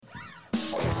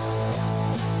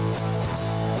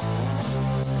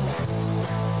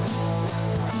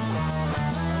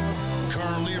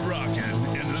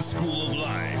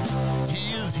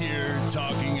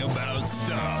talking about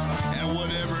stuff and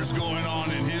whatever's going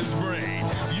on in his brain,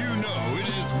 you know it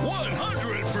is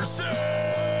 100%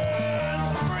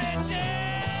 Bridget!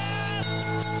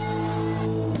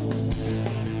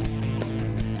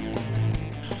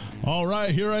 All right,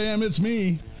 here I am. It's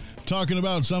me talking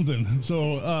about something.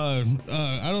 So I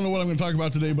don't know what I'm going to talk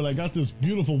about today, but I got this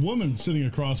beautiful woman sitting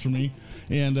across from me,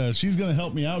 and she's going to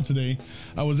help me out today.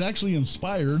 I was actually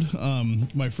inspired.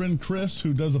 My friend Chris,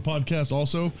 who does a podcast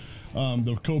also,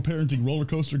 the co-parenting roller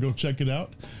coaster, go check it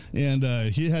out. And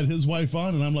he had his wife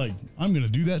on, and I'm like, I'm going to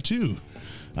do that too.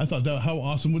 I thought, that how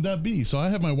awesome would that be? So I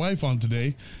have my wife on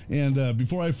today, and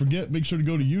before I forget, make sure to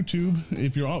go to YouTube.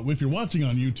 If you're watching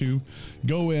on YouTube,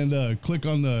 go and click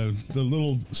on the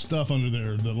little stuff under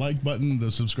there, the like button, the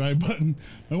subscribe button.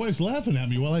 My wife's laughing at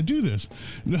me while I do this.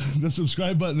 The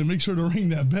subscribe button, and make sure to ring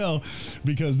that bell,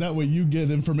 because that way you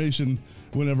get information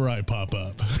whenever I pop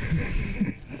up.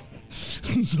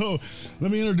 So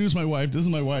let me introduce my wife. This is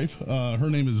my wife. Her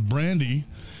name is Brandy.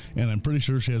 And I'm pretty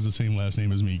sure she has the same last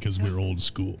name as me because we're old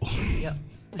school. Yep.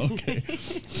 Okay.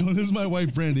 So this is my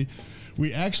wife, Brandy.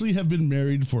 We actually have been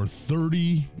married for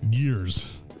 30 years.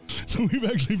 So we've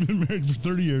actually been married for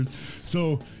 30 years.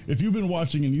 So if you've been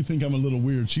watching and you think I'm a little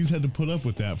weird, she's had to put up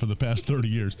with that for the past 30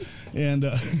 years. And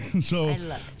so I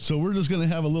love it. So we're just going to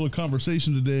have a little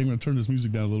conversation today. I'm going to turn this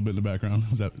music down a little bit in the background.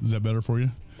 Is that better for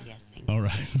you? Yes, thank you. All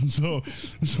right. So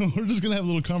we're just going to have a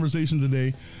little conversation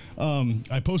today.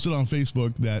 I posted on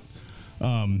Facebook that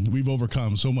we've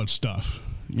overcome so much stuff,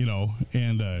 you know,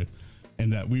 and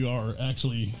that we are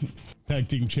actually tag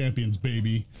team champions,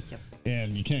 baby. Yep.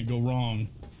 And you can't go wrong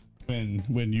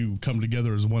when you come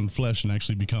together as one flesh and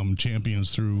actually become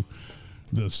champions through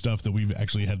the stuff that we've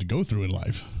actually had to go through in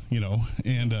life, you know.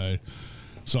 And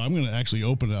so I'm going to actually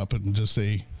open it up and just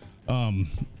say,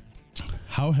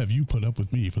 how have you put up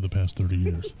with me for the past 30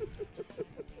 years?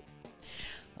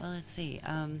 Well, let's see.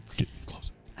 Get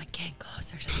closer. I get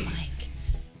closer to the mic.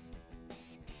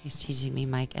 He's teaching me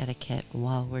mic etiquette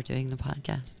while we're doing the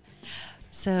podcast.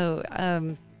 So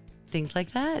things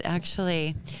like that,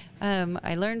 actually.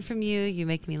 I learn from you. You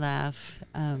make me laugh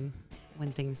when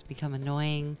things become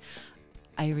annoying.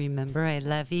 I remember I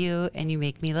love you, and you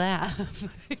make me laugh.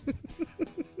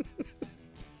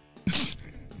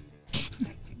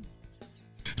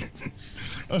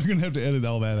 I'm going to have to edit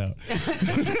all that out.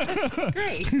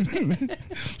 Great.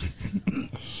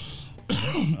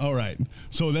 All right.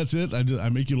 So that's it. I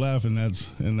make you laugh, and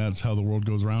that's how the world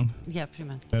goes around. Yeah, pretty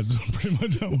much. That's pretty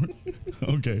much how it works.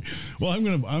 Okay. Well,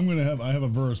 I have a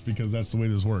verse because that's the way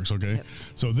this works. Okay. Yep.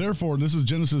 So therefore, this is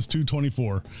Genesis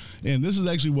 2:24, and this is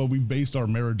actually what we based our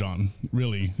marriage on.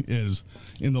 Really, is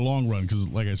in the long run, because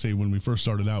like I say, when we first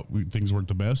started out, things weren't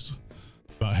the best.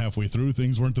 About halfway through,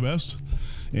 things weren't the best,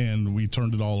 and we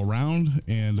turned it all around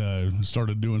and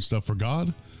started doing stuff for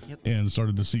God. Yep. And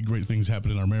started to see great things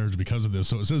happen in our marriage because of this.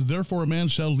 So it says, therefore a man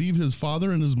shall leave his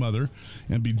father and his mother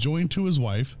and be joined to his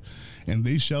wife, and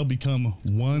they shall become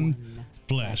one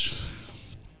flesh.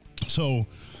 So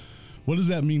what does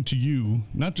that mean to you?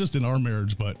 Not just in our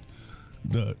marriage, but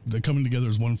the coming together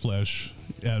as one flesh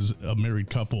as a married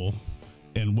couple,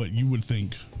 and what you would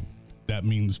think that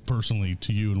means personally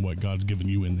to you and what God's given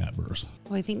you in that verse.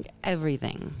 Well, I think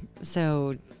everything.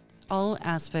 So all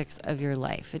aspects of your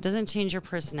life. It doesn't change your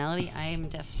personality. I am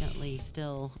definitely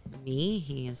still me.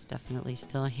 He is definitely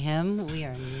still him. We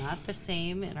are not the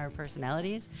same in our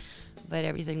personalities, but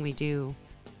everything we do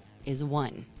is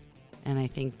one. And I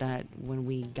think that when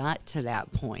we got to that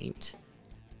point,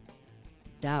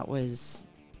 that's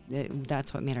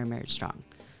what made our marriage strong.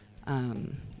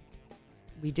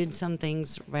 We did some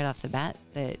things right off the bat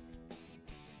that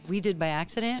we did by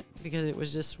accident because it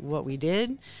was just what we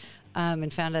did.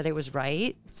 And found out it was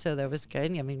right. So that was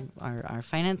good. I mean, our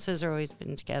finances are always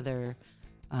been together.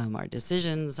 Our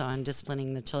decisions on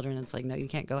disciplining the children, it's like, no, you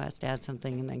can't go ask dad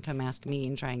something and then come ask me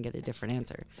and try and get a different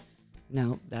answer.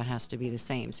 No, that has to be the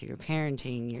same. So your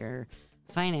parenting, your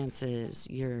finances,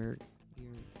 your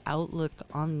outlook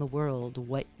on the world,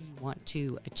 what you want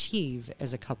to achieve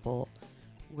as a couple,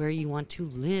 where you want to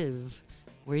live,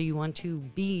 where you want to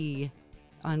be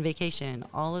on vacation,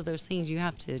 all of those things you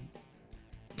have to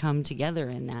come together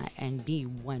in that and be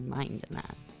one mind in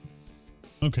that.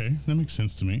 Okay, that makes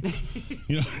sense to me.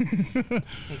 You know,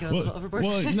 Go a little overboard.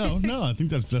 Well, no, I think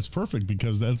that's perfect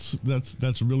because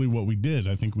that's really what we did.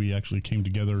 I think we actually came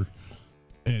together,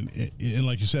 and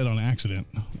like you said, on accident.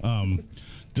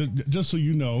 Just so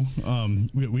you know,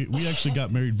 we actually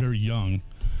got married very young.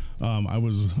 I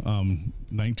was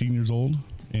 19 years old,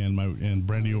 and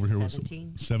Brandy over here was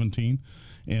 17,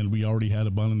 and we already had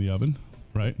a bun in the oven,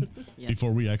 right? Yes.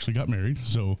 Before we actually got married.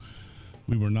 So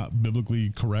we were not biblically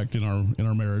correct in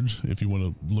our marriage, if you want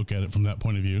to look at it from that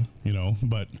point of view,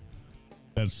 but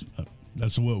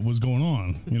that's what was going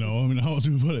on, I mean, how else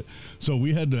do we put it? So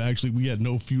we had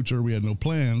no future, we had no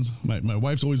plans. My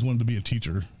wife's always wanted to be a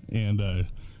teacher, and I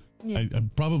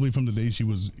probably from the day she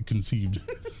was conceived.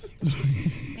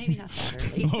 Maybe not that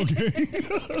early. Okay.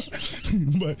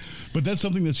 but that's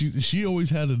something that she always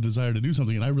had a desire to do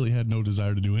something, and I really had no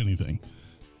desire to do anything.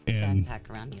 And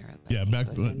backpack around Europe. Yeah, in the back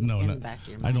of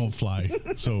your mind. I don't fly,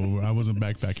 so I wasn't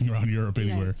backpacking around Europe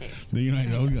anywhere. The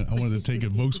United, I wanted to take a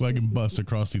Volkswagen bus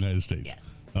across the United States. Yes.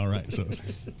 All right,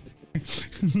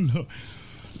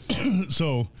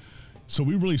 so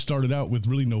we really started out with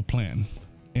really no plan,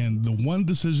 and the one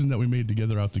decision that we made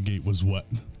together out the gate was what?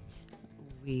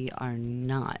 We are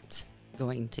not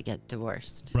going to get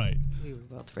divorced. Right. We were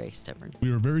both very stubborn.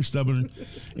 We were very stubborn,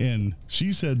 and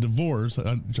she said divorce.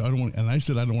 I don't want, and I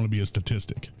said I don't want to be a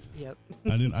statistic. Yep.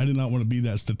 I did not want to be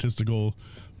that statistical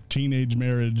teenage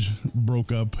marriage,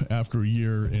 broke up after a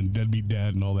year, and deadbeat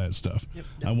dad and all that stuff. Yep.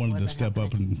 I wanted to step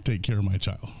up and take care of my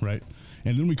child, right?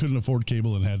 And then we couldn't afford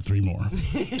cable and had 3 more.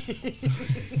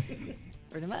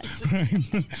 Pretty much.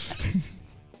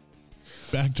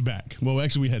 Back to back. Well,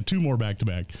 actually, we had 2 more back to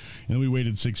back, and then we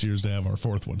waited 6 years to have our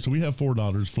 4th one. So we have 4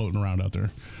 daughters floating around out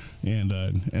there, and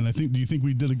I think. Do you think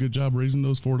we did a good job raising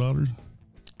those 4 daughters?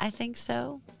 I think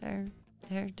so.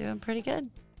 They're doing pretty good.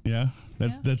 Yeah,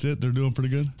 that's it. They're doing pretty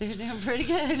good. They're doing pretty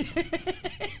good.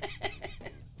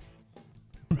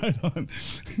 Right on.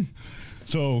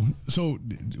 So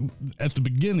at the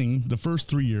beginning, the first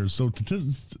 3 years, so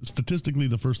statistically,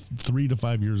 the first 3 to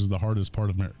 5 years is the hardest part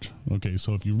of marriage. Okay,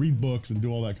 so if you read books and do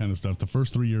all that kind of stuff, the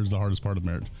first 3 years is the hardest part of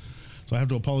marriage. So I have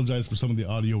to apologize for some of the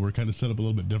audio. We're kind of set up a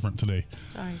little bit different today.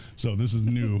 Sorry. So this is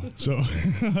new.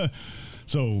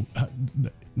 So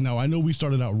now I know we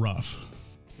started out rough.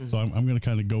 Mm-hmm. So I'm going to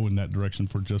kind of go in that direction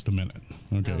for just a minute.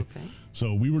 Okay.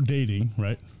 So we were dating,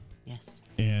 right? Yes.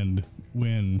 And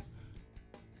when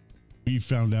we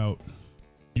found out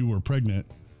you were pregnant,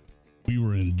 we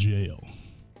were in jail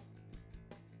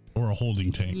or a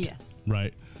holding tank. Yes.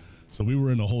 Right. So we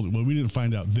were in a holding. Well, we didn't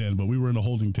find out then, but we were in a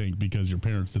holding tank because your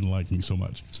parents didn't like me so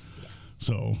much. Yeah.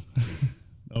 So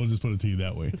I'll just put it to you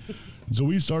that way. So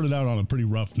we started out on a pretty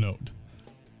rough note.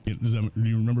 Do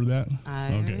you remember that?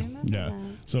 I remember that.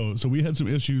 So we had some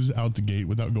issues out the gate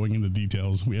without going into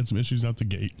details. We had some issues out the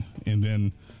gate, and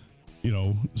then,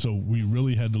 so we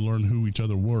really had to learn who each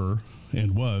other were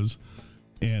and was,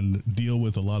 and deal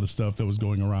with a lot of stuff that was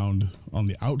going around on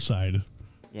the outside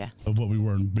of what we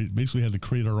were, and basically had to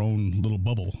create our own little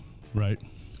bubble, right?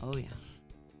 Oh yeah.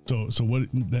 So what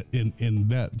that in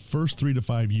that first 3 to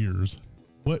 5 years,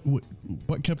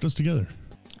 what kept us together?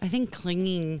 I think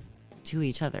clinging to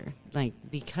each other, like,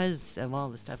 because of all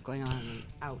the stuff going on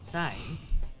the outside,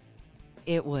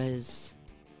 it was,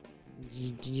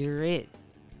 you're it.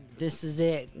 This is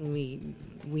it. We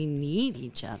need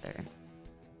each other.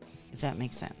 If that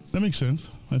makes sense. That makes sense,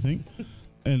 I think.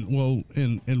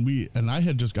 And I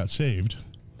had just got saved.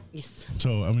 Yes.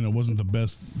 So I mean, I wasn't the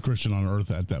best Christian on earth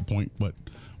at that point, but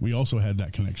we also had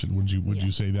that connection. Would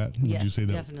you say that? Would yes, you say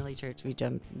that? Definitely church.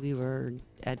 We were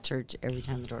at church every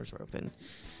time the doors were open.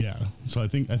 Yeah. So I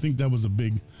think that was a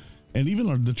big, and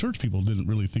even the church people didn't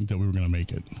really think that we were going to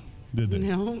make it, did they?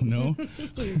 No.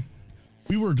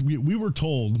 We were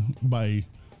told by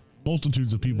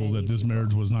multitudes of people that this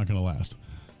marriage was not going to last.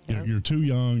 Yep. You're too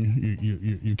young.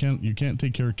 You can't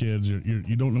take care of kids.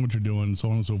 You don't know what you're doing. So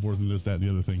on and so forth, and this, that, and the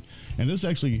other thing. And this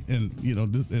actually,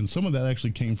 and some of that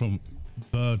actually came from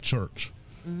the church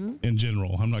in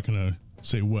general. I'm not going to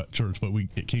say what church, but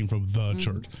it came from the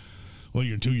church. Well,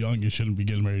 you're too young. You shouldn't be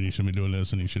getting married. You shouldn't be doing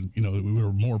this, and you should. We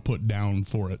were more put down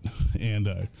for it. And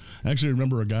I actually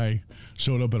remember a guy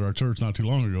showed up at our church not too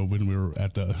long ago when we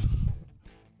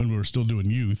were still doing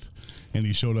youth. And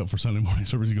he showed up for Sunday morning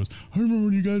service. He goes, I remember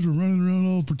when you guys were running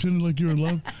around all pretending like you were in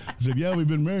love. I said, yeah, we've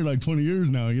been married like 20 years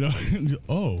now,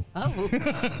 Oh.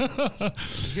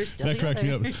 You're still that cracked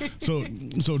me up.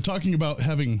 So talking about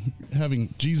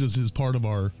having Jesus as part of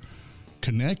our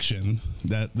connection,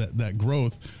 that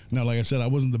growth. Now, like I said, I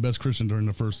wasn't the best Christian during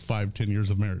the first 5-10 years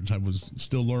of marriage. I was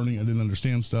still learning. I didn't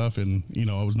understand stuff, and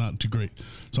I was not too great.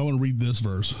 So I want to read this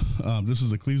verse. This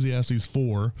is Ecclesiastes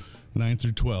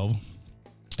 4:9-12.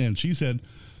 And she said,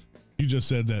 you just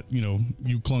said that,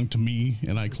 you clung to me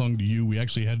and I clung to you. We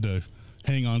actually had to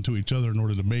hang on to each other in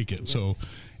order to make it. So,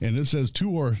 and it says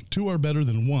two are better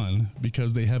than one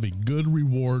because they have a good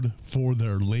reward for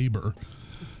their labor.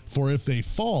 For if they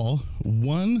fall,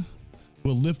 one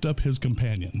will lift up his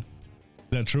companion.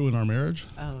 that true in our marriage?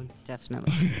 Oh,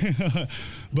 definitely.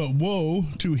 But woe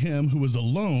to him who is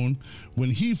alone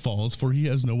when he falls, for he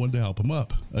has no one to help him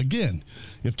up. Again,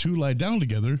 if two lie down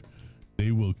together,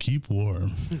 they will keep warm.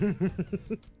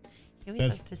 He always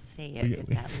has to say it with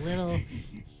that little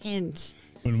hint.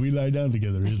 When we lie down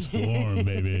together, it's warm,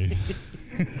 baby.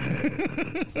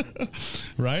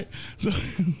 Right? So,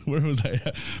 where was I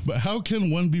at? But how can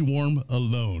one be warm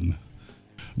alone?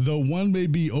 Though one may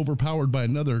be overpowered by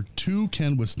another, two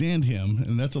can withstand him,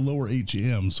 and that's a lower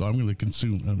HM. So I'm going to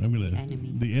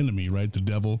the enemy, right? The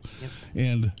devil. Yep.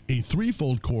 And a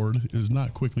threefold cord is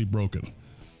not quickly broken.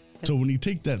 Yep. So when you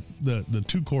take that the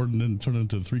two cord and then turn it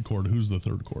into the three cord, who's the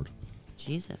third cord?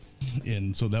 Jesus.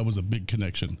 And so that was a big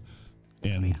connection.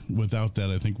 And without that,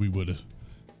 I think we would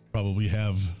probably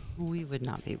we would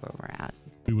not be where we're at.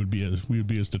 We would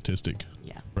be a statistic.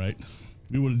 Yeah. Right?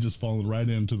 We would have just fallen right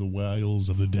into the wiles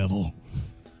of the devil.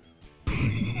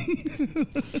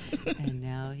 And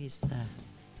now he's the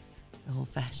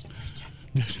old-fashioned preacher.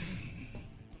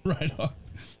 Right on.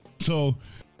 So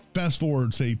fast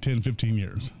forward, say 10, 15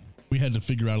 years. We had to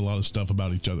figure out a lot of stuff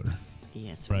about each other.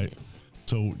 Yes, right? We did.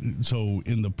 So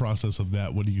in the process of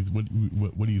that, what do you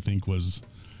think was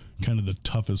kind of the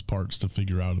toughest parts to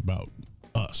figure out about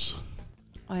us?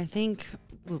 I think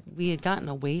we had gotten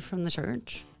away from the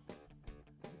church.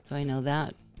 So I know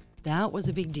that was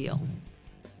a big deal.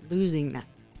 Losing that,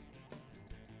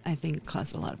 I think,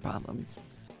 caused a lot of problems.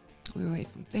 We were away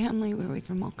from family. We were away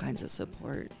from all kinds of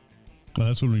support. Well,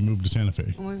 that's when we moved to Santa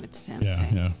Fe. When we went to Santa Fe.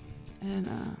 Yeah. And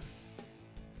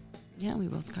we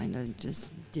both kind of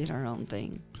just did our own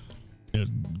thing.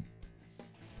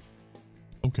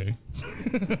 Okay.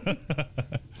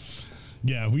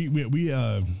 Yeah, we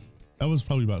that was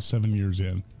probably about 7 years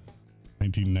in.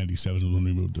 1997 is when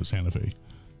we moved to Santa Fe.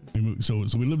 So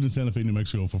we lived in Santa Fe, New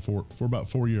Mexico for about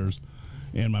 4 years,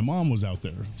 and my mom was out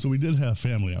there. So we did have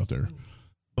family out there,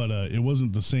 but it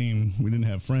wasn't the same. We didn't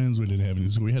have friends. We didn't have any.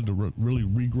 So we had to really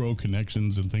regrow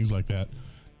connections and things like that.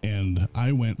 And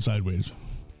I went sideways.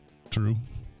 True.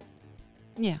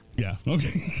 Yeah. Yeah.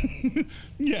 Okay.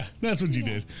 Yeah, that's what you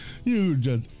did. You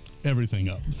just everything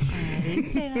up. I didn't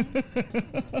say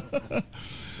that.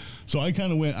 So I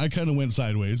kind of went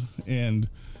sideways, and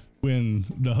when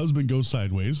the husband goes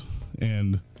sideways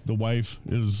and the wife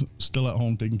is still at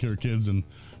home taking care of kids and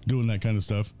doing that kind of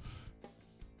stuff,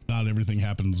 not everything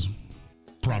happens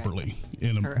properly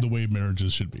in the way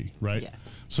marriages should be, right? Yes.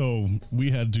 So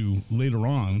we had to, later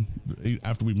on,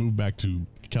 after we moved back to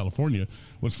California,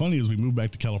 what's funny is we moved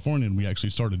back to California and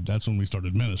that's when we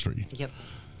started ministry. Yep.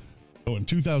 So in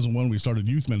 2001, we started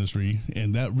youth ministry,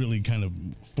 and that really kind of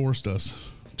forced us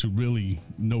to really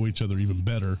know each other even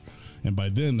better. And by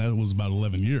then, that was about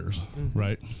 11 years,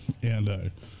 right?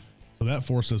 And so that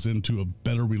forced us into a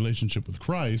better relationship with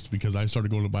Christ, because I started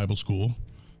going to Bible school,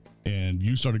 and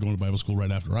you started going to Bible school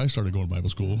right after I started going to Bible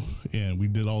school, and we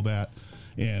did all that.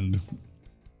 And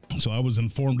so I was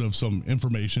informed of some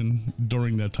information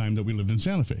during that time that we lived in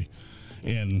Santa Fe,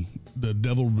 and the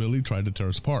devil really tried to tear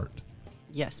us apart.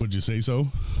 Yes. Would you say so?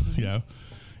 Mm-hmm. Yeah.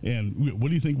 And what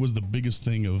do you think was the biggest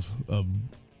thing of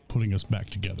putting us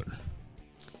back together?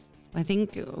 I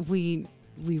think we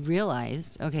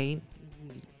realized, okay,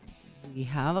 we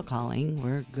have a calling.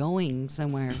 We're going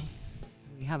somewhere.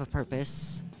 We have a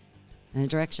purpose and a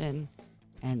direction,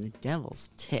 and the devil's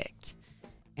ticked.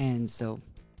 And so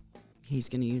he's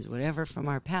going to use whatever from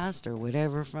our past or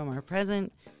whatever from our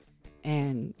present.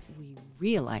 And we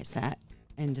realized that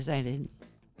and decided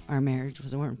our marriage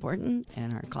was more important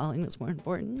and our calling was more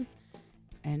important.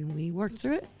 And we worked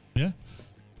through it. Yeah.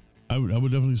 I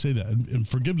would definitely say that. And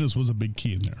forgiveness was a big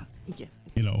key in there. Yes.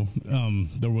 You know,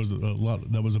 there was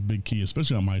that was a big key,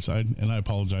 especially on my side. And I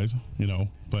apologize,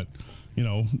 but,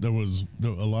 there was a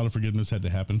lot of forgiveness had to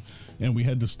happen. And we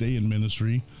had to stay in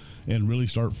ministry and really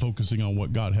start focusing on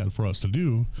what God had for us to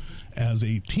do as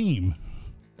a team.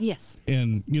 Yes.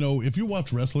 And, if you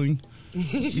watch wrestling,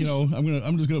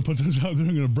 I'm just gonna put this out there.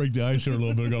 I'm gonna break the ice here a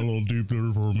little bit. I got a little deep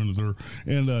there for a minute there.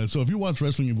 And so if you watch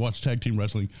wrestling, you watch tag team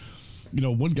wrestling.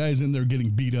 One guy's in there getting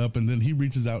beat up, and then he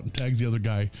reaches out and tags the other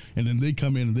guy, and then they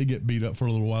come in and they get beat up for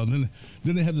a little while, and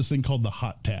then they have this thing called the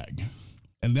hot tag,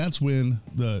 and that's when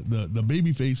the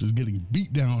baby face is getting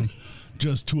beat down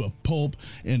just to a pulp,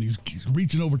 and he's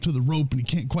reaching over to the rope, and he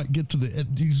can't quite get to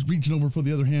he's reaching over for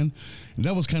the other hand, and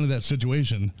that was kind of that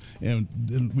situation. And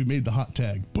then we made the hot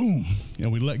tag, boom,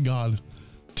 and we let God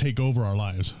take over our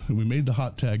lives, and we made the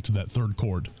hot tag to that third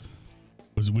chord.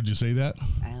 Would you say that?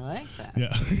 I like that.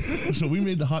 Yeah. So we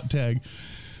made the hot tag.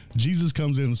 Jesus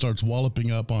comes in and starts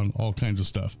walloping up on all kinds of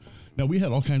stuff. Now we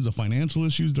had all kinds of financial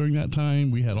issues during that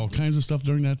time. We had all kinds of stuff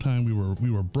during that time.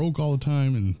 We were broke all the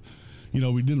time, and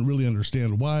we didn't really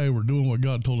understand why. We're doing what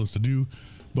God told us to do,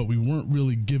 but we weren't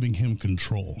really giving him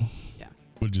control. Yeah.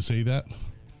 Would you say that?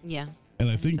 Yeah. And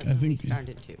I think we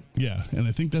started to. Yeah, and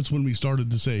I think that's when we started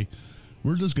to say,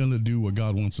 we're just going to do what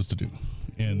God wants us to do,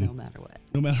 and no matter what.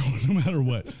 No matter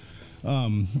what.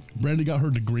 Brandy got her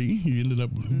degree. She ended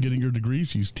up getting her degree.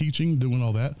 She's teaching, doing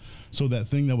all that. So that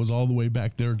thing that was all the way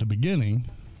back there at the beginning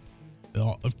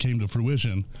came to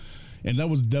fruition, and that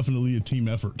was definitely a team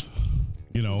effort.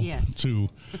 Yes.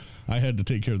 I had to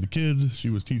take care of the kids. She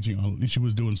was teaching. She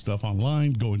was doing stuff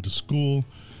online, going to school,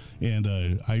 and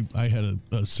I had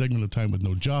a segment of time with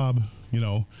no job.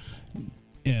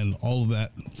 And all of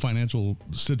that financial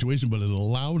situation, but it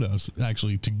allowed us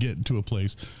actually to get to a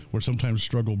place where sometimes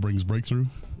struggle brings breakthrough.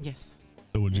 Yes.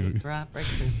 So would you? Brought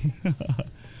breakthrough.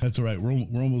 That's all right. We're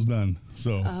almost done.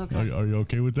 So okay. Are you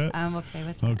okay with that? I'm okay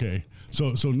with that. Okay.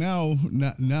 So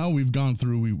now we've gone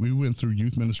through. We went through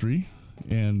youth ministry,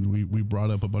 and we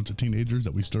brought up a bunch of teenagers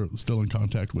that we still in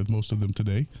contact with. Most of them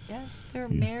today. Yes, they're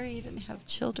married and have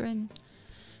children.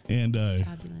 And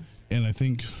fabulous. And I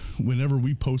think whenever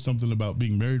we post something about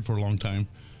being married for a long time,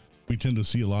 we tend to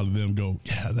see a lot of them go,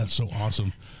 yeah, that's so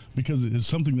awesome, because it's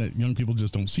something that young people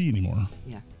just don't see anymore.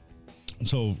 Yeah.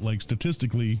 So like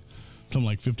statistically, something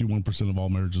like 51% of all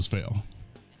marriages fail.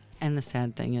 And the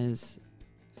sad thing is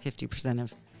 50%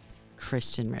 of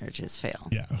Christian marriages fail.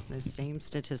 Yeah. It's the same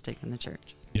statistic in the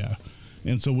church. Yeah.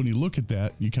 And so when you look at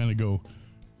that, you kind of go,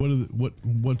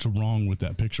 what's wrong with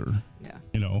that picture? Yeah.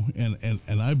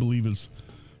 And I believe it's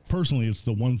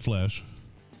the one flesh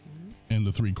and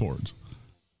the three cords.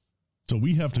 So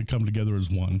we have to come together as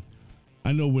one.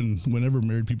 I know whenever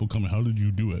married people come, how did you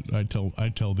do it? I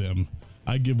tell them,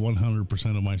 I give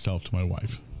 100% of myself to my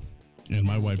wife, and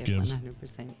my wife gives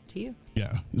 100% to you.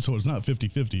 Yeah. So it's not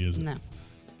 50-50, is it? No.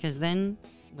 Because then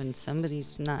when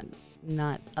somebody's not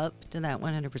up to that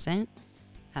 100%,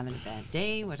 having a bad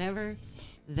day, whatever,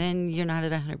 then you're not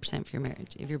at 100% for your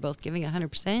marriage. If you're both giving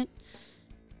 100%,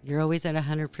 you're always at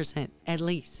 100% at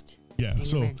least. Yeah.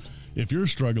 So if you're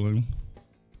struggling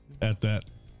at that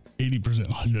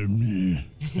 80%,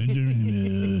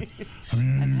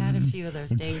 I've had a few of those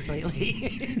days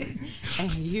lately,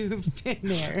 and you've been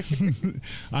there.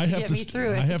 I have to get me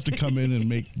through it. I have to come in and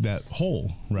make that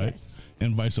whole, right? Yes.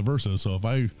 And vice versa. So if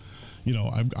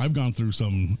I've gone through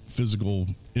some physical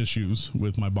issues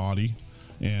with my body,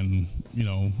 and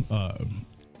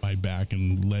my back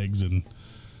and legs, and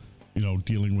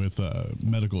dealing with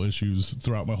medical issues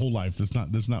throughout my whole life.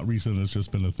 That's not recent. It's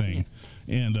just been a thing.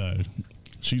 Yeah. And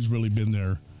she's really been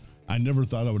there. I never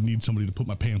thought I would need somebody to put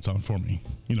my pants on for me,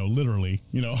 literally,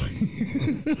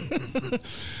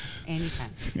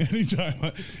 Anytime.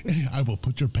 I will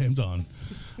put your pants on.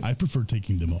 I prefer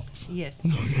taking them off. Yes,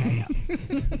 I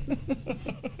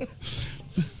know.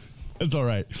 It's all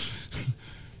right.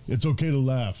 It's okay to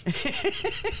laugh.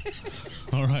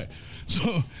 All right.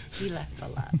 So he laughs a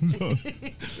lot.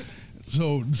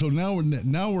 So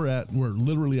now we're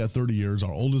literally at 30 years.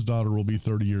 Our oldest daughter will be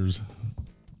 30 years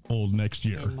old next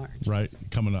year, in March, right? Yes.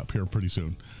 Coming up here pretty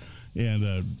soon, and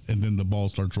then the ball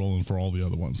starts rolling for all the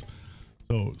other ones.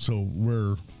 So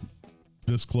we're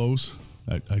this close.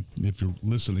 If you're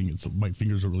listening, my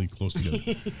fingers are really close together.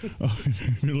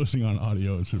 If you're listening on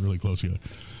audio, it's really close together.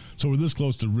 So we're this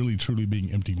close to really truly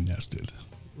being empty nested.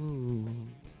 Ooh.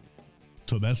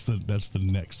 So that's the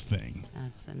next thing.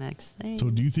 That's the next thing. So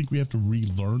do you think we have to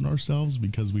relearn ourselves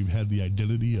because we've had the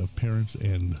identity of parents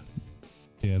and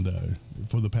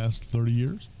for the past 30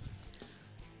 years?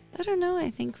 I don't know. I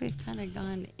think we've kind of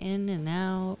gone in and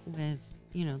out with,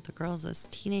 the girls as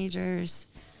teenagers.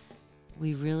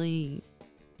 We really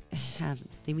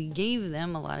we gave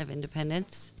them a lot of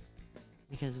independence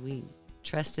because we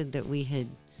trusted that we had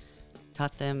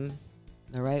taught them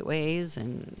the right ways.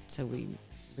 And so we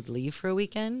would leave for a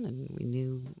weekend, and we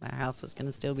knew our house was going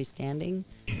to still be standing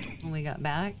when we got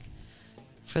back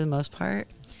for the most part.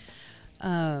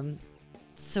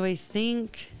 So I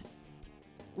think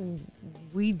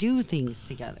we do things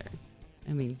together.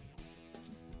 I mean,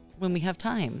 when we have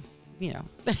time,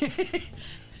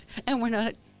 and we're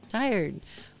not tired.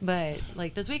 But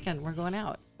like this weekend, we're going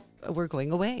out. We're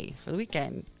going away for the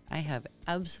weekend. I have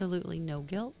absolutely no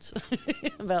guilt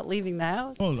about leaving the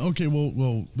house. Oh, okay.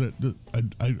 Well,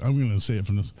 I'm going to say it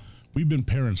from this. We've been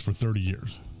parents for 30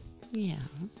 years. Yeah.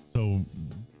 So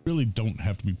really don't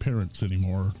have to be parents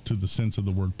anymore to the sense of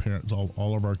the word parents.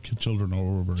 All of our children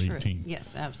are over True. 18.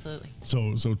 Yes, absolutely.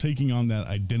 So taking on that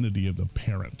identity of the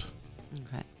parent.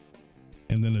 Okay.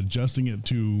 And then adjusting it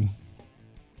to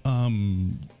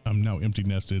I'm now empty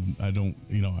nested. I don't,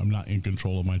 I'm not in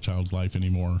control of my child's life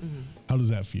anymore. How does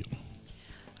that feel?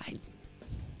 It's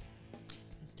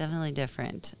definitely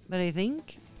different, but I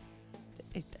think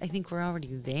we're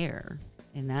already there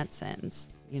in that sense.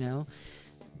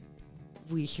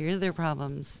 We hear their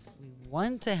problems. We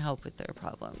want to help with their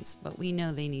problems, but we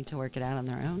know they need to work it out on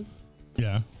their own.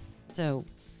 Yeah. So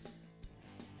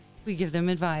we give them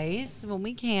advice when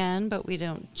we can, but we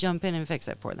don't jump in and fix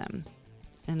it for them.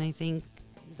 And I think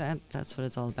that's what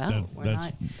it's all about.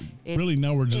 Really,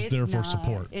 now we're just there for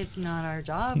support. It's not our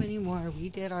job anymore. We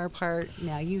did our part.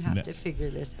 Now you have to figure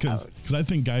this out. Because I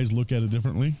think guys look at it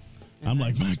differently. I'm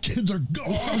like, my kids are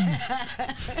gone.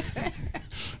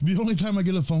 The only time I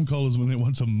get a phone call is when they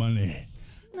want some money.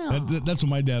 No. That's what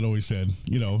my dad always said.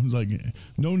 It's like,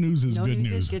 no news is good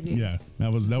news. Is good news. Yeah,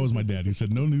 that was my dad. He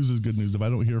said, no news is good news. If I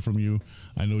don't hear from you,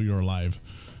 I know you're alive.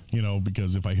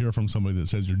 Because if I hear from somebody that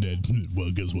says you're dead,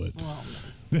 well, guess what? Well,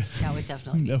 that would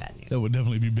definitely be bad news. That would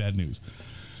definitely be bad news.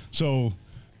 So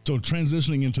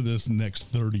transitioning into this next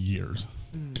 30 years.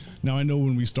 Now, I know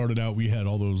when we started out, we had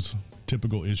all those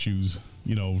typical issues,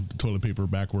 toilet paper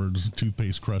backwards,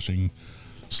 toothpaste crushing,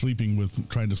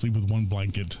 trying to sleep with one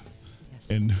blanket. Yes.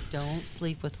 And don't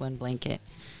sleep with one blanket.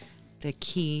 The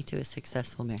key to a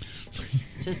successful marriage.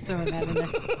 Just throwing that in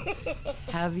there.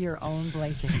 Have your own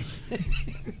blankets.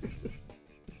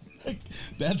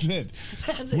 That's it.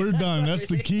 We're done. That's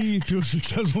the key to a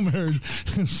successful marriage.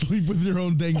 Sleep with your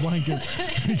own dang blanket.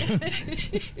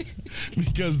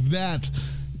 Because that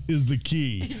is the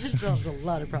key. It just solves a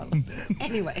lot of problems.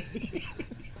 Anyway.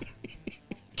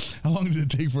 How long did it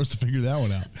take for us to figure that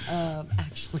one out?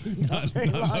 Actually, not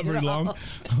very long.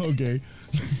 Okay.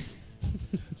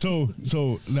 So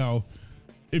now,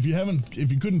 if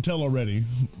you couldn't tell already,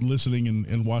 listening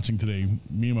and watching today,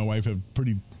 me and my wife have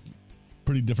pretty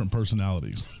different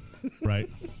personalities, right?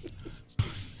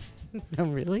 No,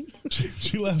 really?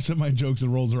 She laughs at my jokes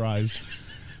and rolls her eyes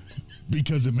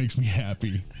because it makes me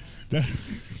happy.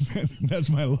 That's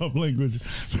my love language.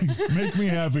 Make me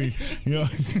happy,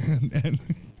 and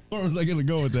where was I going to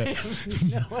go with that? I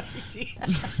have no idea.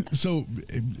 So,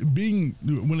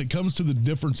 when it comes to the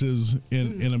differences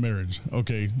in a marriage,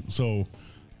 okay, so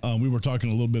we were talking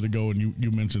a little bit ago, and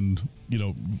you mentioned,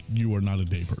 you are not a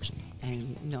day person.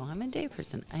 No, I'm a day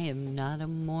person. I am not a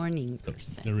morning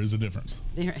person. There is a difference.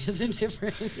 There is a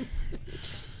difference.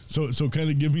 So kind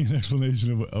of give me an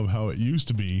explanation of how it used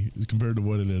to be compared to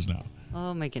what it is now.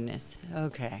 Oh, my goodness.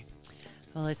 Okay.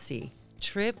 Well, let's see.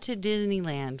 Trip to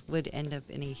Disneyland would end up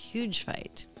in a huge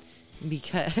fight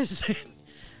because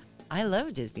I love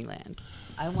Disneyland.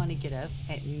 I want to get up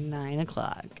at 9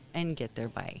 o'clock and get there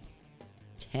by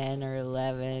 10 or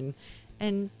 11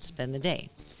 and spend the day.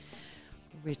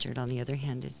 Richard, on the other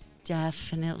hand, is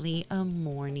definitely a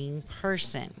morning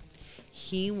person.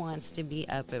 He wants to be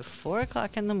up at 4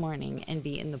 o'clock in the morning and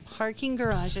be in the parking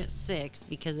garage at 6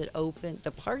 because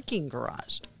the parking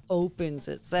garage opens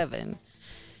at 7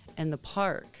 and the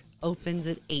park opens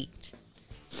at 8.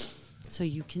 So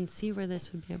you can see where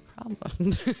this would be a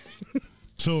problem.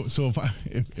 So if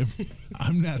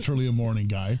I'm naturally a morning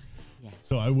guy. Yes.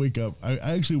 So I wake up. I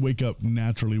actually wake up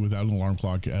naturally without an alarm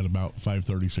clock at about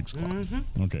 5:30, 6 o'clock.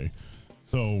 Mm-hmm. Okay.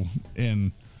 So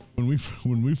and when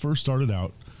we first started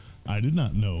out, I did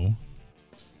not know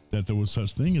that there was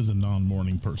such thing as a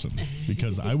non-morning person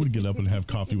because I would get up and have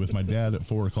coffee with my dad at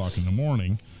 4 o'clock in the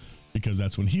morning because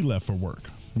that's when he left for work.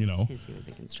 Because he was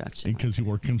a construction. Because he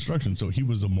worked construction, so he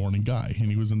was a morning guy, and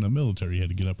he was in the military. He had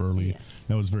to get up early. Yes.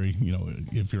 That was very,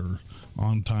 if you're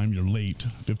on time, you're late.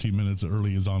 15 minutes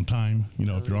early is on time.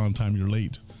 If you're on time, you're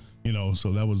late.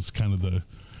 So that was kind of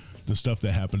the stuff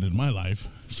that happened in my life.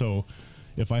 So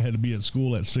if I had to be at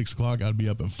school at 6 o'clock, I'd be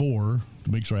up at 4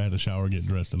 to make sure I had a shower, get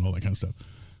dressed, and all that kind of stuff.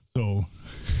 So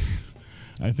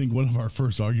I think one of our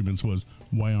first arguments was,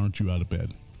 why aren't you out of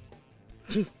bed?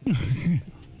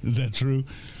 Is that true?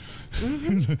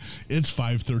 Mm-hmm. It's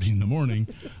 5:30 in the morning.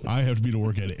 I have to be to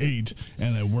work at 8,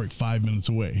 and I work 5 minutes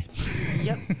away.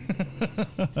 Yep.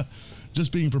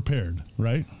 Just being prepared,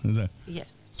 right? Is that?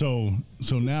 Yes. So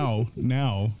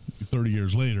now, 30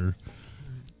 years later,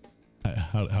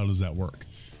 how does that work?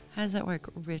 How does that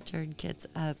work? Richard gets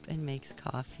up and makes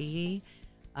coffee.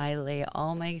 I lay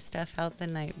all my stuff out the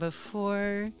night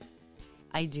before.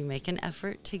 I do make an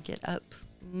effort to get up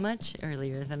much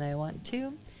earlier than I want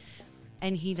to.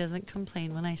 And he doesn't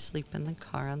complain when I sleep in the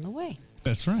car on the way.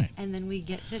 That's right. And then we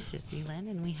get to Disneyland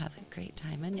and we have a great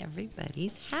time and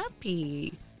everybody's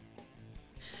happy.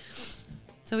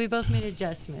 So we both made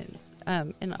adjustments.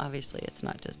 And obviously it's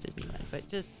not just Disneyland, but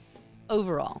just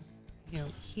overall,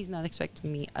 he's not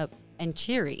expecting me up and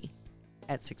cheery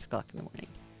at 6 o'clock in the morning.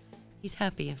 He's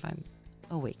happy if I'm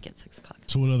awake at 6 o'clock.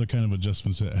 So what other kind of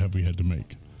adjustments have we had to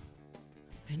make?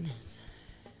 Goodness.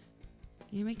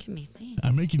 You're making me think.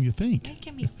 I'm making you think.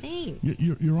 Making me think.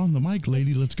 You're on the mic,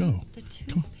 lady. Let's go. The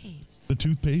Come on. toothpaste. The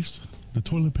toothpaste, the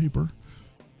toilet paper.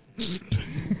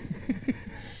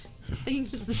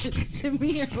 Things that to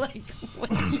me are like,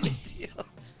 what's the big deal?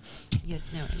 Yes,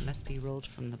 no, it must be rolled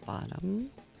from the bottom and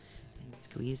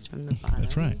squeezed from the bottom.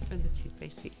 That's right. For the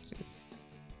toothpaste.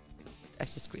 I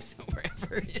just squeeze it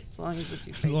wherever, as long as the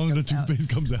toothpaste As long as the comes out. toothpaste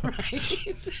comes out.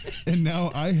 Right. And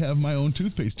now I have my own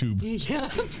toothpaste tube. Yeah.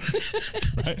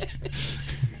 Right.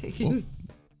 Well,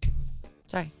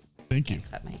 Sorry. thank you.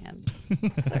 Cut my hand.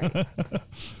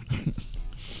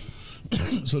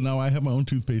 Sorry. So now I have my own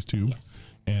toothpaste tube. Yes.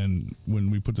 And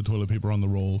when we put the toilet paper on the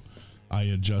roll, I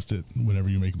adjust it whenever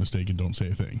you make a mistake and don't say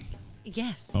a thing.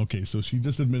 Yes. Okay, so she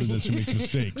just admitted that she makes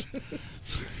mistakes.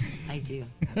 I do.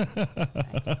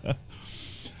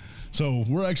 So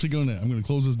we're actually I'm going to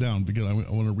close this down because I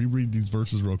want to reread these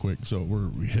verses real quick. So we're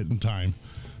hitting time.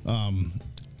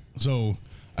 So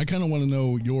I kind of want to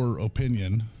know your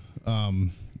opinion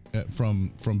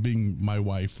from being my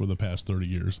wife for the past 30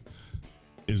 years.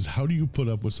 Is how do you put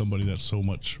up with somebody that's so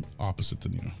much opposite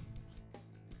than you?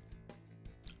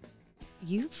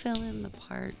 You fill in the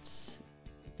parts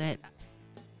that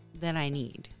I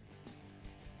need.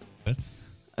 Eh?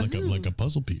 Like a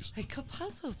puzzle piece. Like a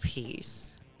puzzle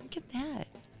piece. Look at that.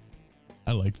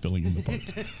 I like filling in the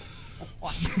parts.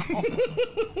 Wow.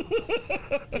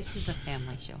 This is a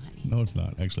family show, honey. No, it's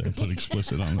not. Actually, I put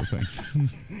explicit on the thing.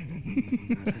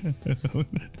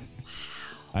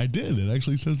 I did. It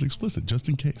actually says explicit, just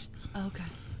in case. Okay.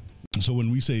 So when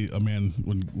we say a man,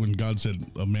 when God said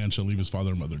a man shall leave his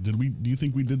father and mother, do you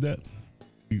think we did that?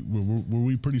 Were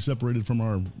we pretty separated from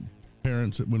our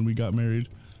parents when we got married?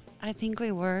 I think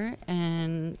we were,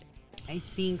 and I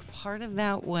think part of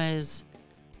that was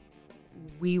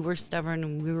we were stubborn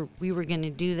and we were going to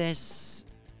do this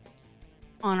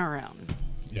on our own.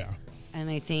 Yeah. And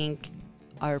I think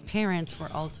our parents were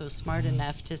also smart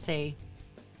enough to say,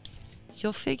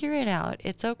 you'll figure it out.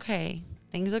 It's okay.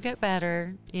 Things will get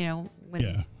better,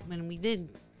 when we did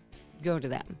go to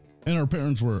them. And our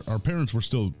parents were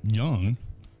still young.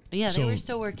 Yeah, so they were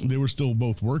still working. They were still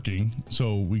both working,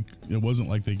 so it wasn't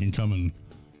like they can come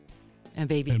and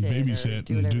babysit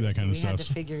and do that kind of stuff. We had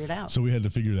to figure it out. So we had to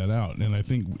figure that out. And I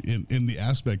think in the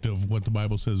aspect of what the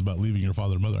Bible says about leaving your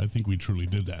father and mother, I think we truly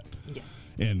did that. Yes.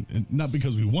 And not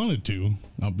because we wanted to.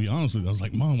 I'll be honest with you. I was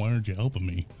like, Mom, why aren't you helping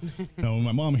me? Now, when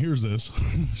my mom hears this,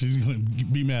 she's going to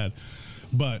be mad.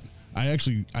 But I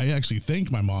actually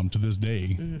thank my mom to this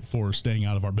day for staying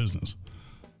out of our business,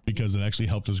 because it actually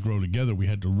helped us grow together. We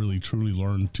had to really, truly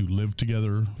learn to live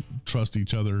together, trust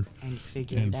each other, and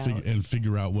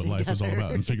figure out what life is all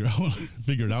about, and figure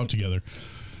it out together.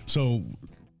 So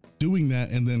doing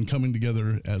that and then coming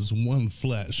together as one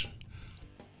flesh.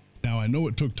 Now, I know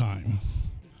it took time.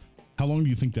 How long do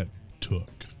you think that took?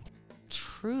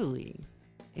 Truly,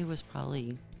 it was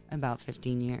probably about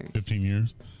 15 years. 15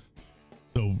 years?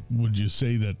 So would you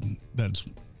say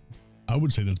I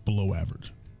would say that's below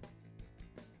average.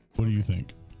 What do you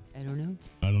think? I don't know.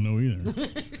 I don't know either.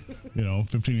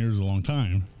 15 years is a long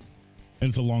time. And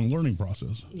it's a long learning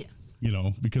process. Yes.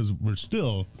 Because we're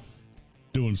still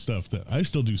doing stuff that I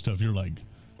still do stuff. You're like,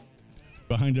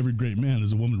 behind every great man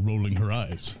is a woman rolling her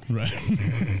eyes, right?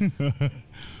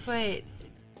 But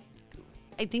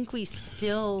I think we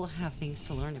still have things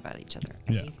to learn about each other.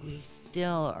 I think we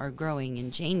still are growing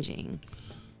and changing.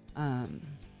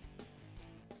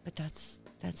 But that's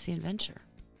the adventure.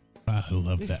 I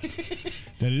love that.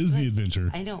 That is the adventure.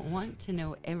 I don't want to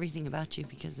know everything about you,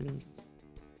 because then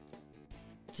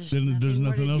there's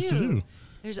nothing else to do.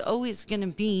 There's always going to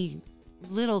be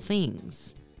little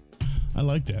things. I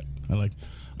like that.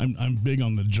 I'm big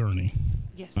on the journey.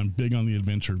 Yes. I'm big on the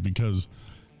adventure because,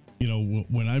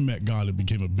 when I met God, it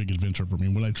became a big adventure for me.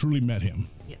 When I truly met him,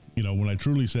 yes. When I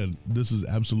truly said, this is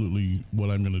absolutely what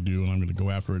I'm going to do, and I'm going to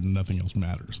go after it, and nothing else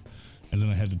matters. And then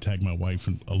I had to tag my wife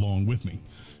along with me.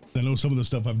 I know some of the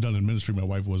stuff I've done in ministry, my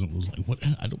wife was like, what?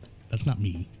 That's not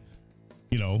me.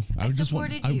 I just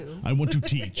want to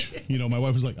teach. My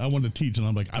wife was like, I want to teach. And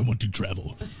I'm like, I want to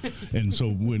travel. And so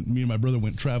when me and my brother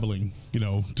went traveling,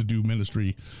 to do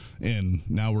ministry, and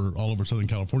now we're all over Southern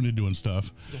California doing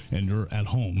stuff, yes. And you're at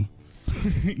home,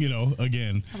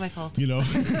 again. It's not my fault.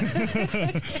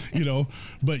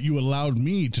 But you allowed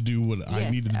me to do what I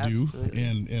needed to do.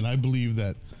 And I believe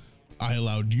that I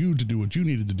allowed you to do what you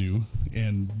needed to do.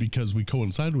 And because we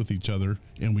coincide with each other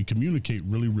and we communicate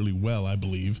really, really well, I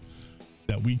believe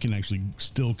that we can actually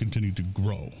still continue to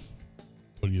grow.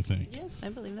 What do you think? Yes, I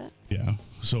believe that. Yeah.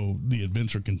 So the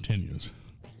adventure continues.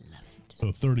 I love it.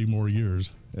 So 30 more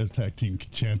years as tag team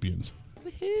champions.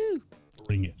 Woohoo!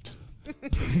 Bring it.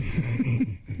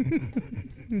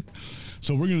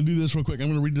 So we're going to do this real quick. I'm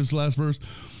going to read this last verse.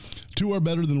 2 are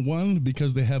better than 1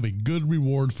 because they have a good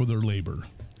reward for their labor.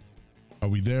 Are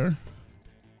we there?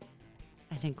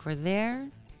 I think we're there,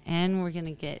 and we're going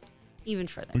to get even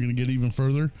further. We're going to get even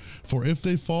further. For if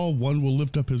they fall, one will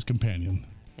lift up his companion.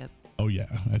 Yep. Oh yeah,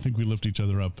 I think we lift each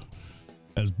other up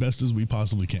as best as we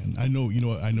possibly can. I know,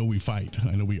 I know we fight.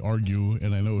 I know we argue,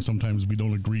 and I know sometimes we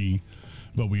don't agree,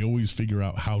 but we always figure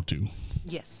out how to.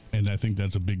 Yes. And I think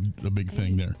that's a big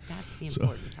thing there. That's the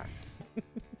important part.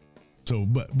 So,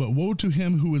 but woe to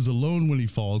him who is alone when he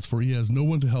falls, for he has no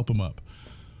one to help him up.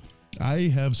 I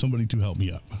have somebody to help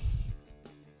me up.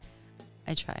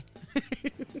 I try.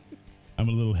 I'm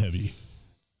a little heavy.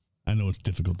 I know it's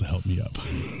difficult to help me up.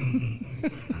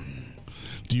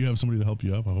 Do you have somebody to help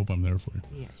you up? I hope I'm there for you.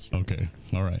 Yes. Sure. Okay.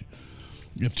 All right.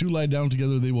 If 2 lie down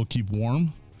together, they will keep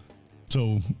warm.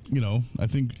 So, I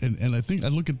think, and I think I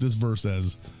look at this verse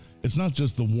as it's not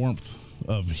just the warmth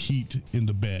of heat in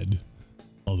the bed,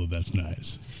 although that's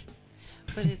nice.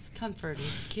 But it's comfort and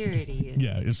security. And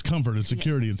Yeah, it's comfort, it's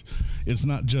security. Yes. It's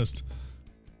not just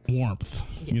warmth,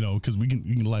 Yes. because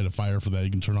you can light a fire for that.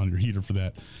 You can turn on your heater for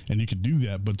that, and you can do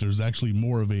that. But there's actually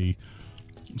more of a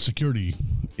security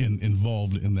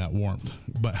involved in that warmth.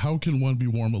 But how can one be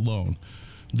warm alone?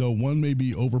 Though one may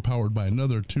be overpowered by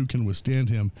another, 2 can withstand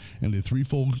him, and a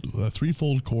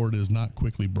threefold cord is not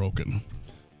quickly broken.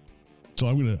 So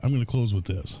I'm gonna close with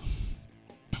this.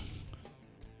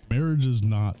 Marriage is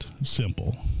not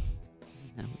simple.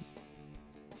 No.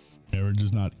 Marriage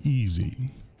is not easy.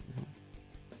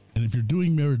 And if you're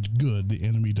doing marriage good, the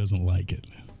enemy doesn't like it.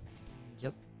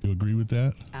 Yep. You agree with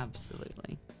that?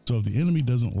 Absolutely. So if the enemy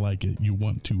doesn't like it, you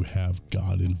want to have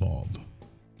God involved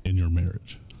in your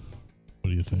marriage. What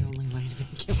do you It's the think? only way to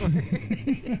make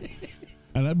it work.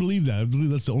 And I believe that. I believe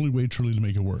that's the only way truly to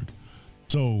make it work.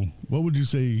 So what would you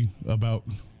say about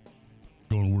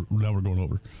now we're going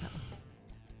over.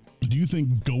 Do you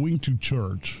think going to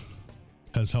church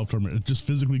has helped our marriage? Just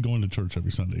physically going to church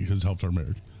every Sunday has helped our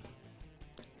marriage?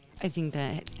 I think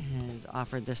that has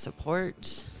offered the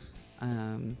support.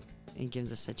 It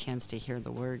gives us a chance to hear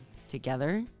the word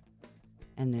together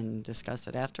and then discuss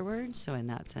it afterwards. So in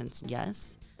that sense,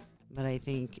 yes. But I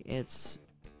think it's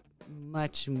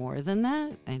much more than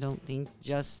that. I don't think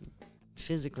just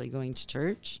physically going to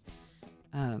church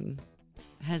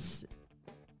has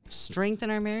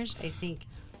strengthened our marriage. I think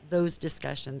those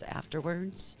discussions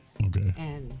afterwards Okay.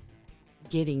 and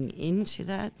getting into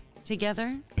that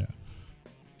together. Yeah.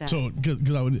 that- So, because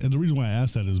and the reason why I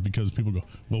ask that is because people go,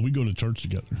 well, we go to church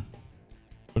together,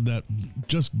 but that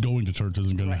just going to church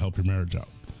isn't going to Right. help your marriage out.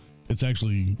 It's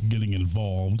actually getting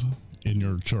involved in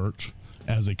your church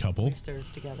as a couple, we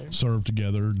serve together. serve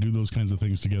together, do those kinds of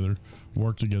things together,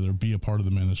 work together, be a part of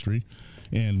the ministry,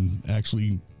 and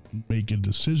actually make a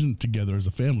decision together as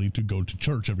a family to go to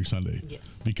church every Sunday.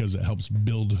 Yes. Because it helps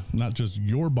build not just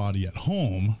your body at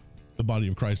home, the body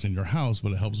of Christ in your house,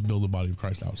 but it helps build the body of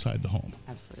Christ outside the home,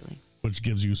 Absolutely. which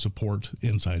gives you support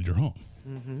inside your home.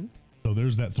 Mm-hmm. So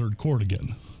there's that third chord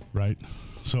again, right?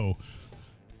 So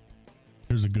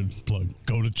here's a good plug.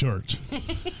 Go to church.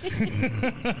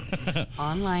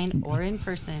 Online or in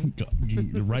person.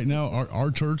 Right now,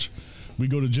 our church, we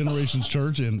go to Generations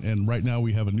Church, and right now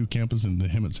we have a new campus in the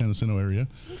Hemet San Jacinto area.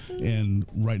 And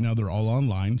right now they're all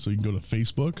online. So you can go to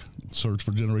Facebook, search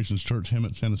for Generations Church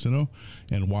Hemet San Jacinto,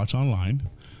 and watch online.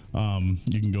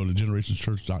 You can go to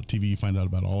generationschurch.tv, find out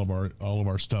about all of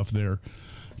our stuff there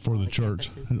for the church,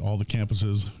 campuses. all the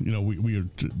campuses. You know, we are,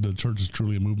 the church is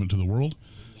truly a movement to the world.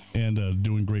 And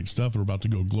doing great stuff. We're about to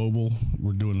go global.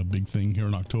 We're doing a big thing here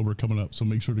in October coming up. So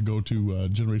make sure to go to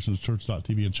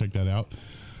generationschurch.tv and check that out.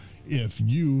 If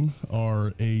you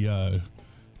are a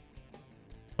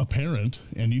parent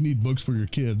and you need books for your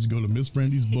kids, go to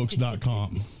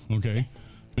MissBrandy'sBooks.com. Okay,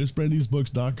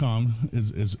 MissBrandy'sBooks.com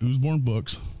is Usborne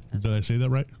Books. Did I say that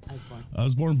right?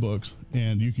 Usborne Books,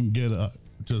 and you can get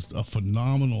just a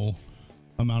phenomenal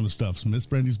amount of stuff. So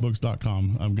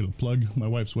MissBrandy'sBooks.com. I'm going to plug my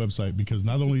wife's website because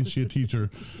not only is she a teacher,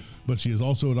 but she is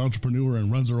also an entrepreneur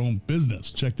and runs her own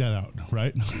business. Check that out,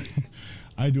 right?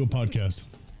 I do a podcast.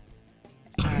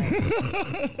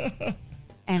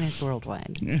 And it's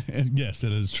worldwide. And yes,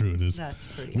 that is true. It is. That's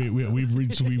pretty We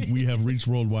awesome. we have reached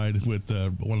worldwide with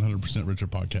 100% Richer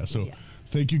podcast. So Yes.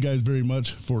 thank you guys very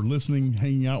much for listening,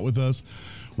 hanging out with us.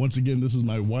 Once again, this is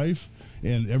my wife,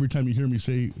 And every time you hear me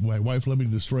say, my wife let me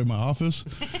destroy my office,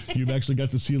 you've actually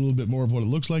got to see a little bit more of what it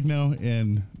looks like now.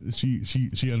 And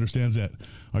she understands that.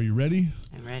 Are you ready?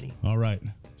 I'm ready. All right.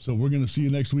 So we're going to see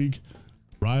you next week.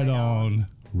 Right on.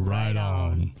 Right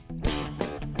on.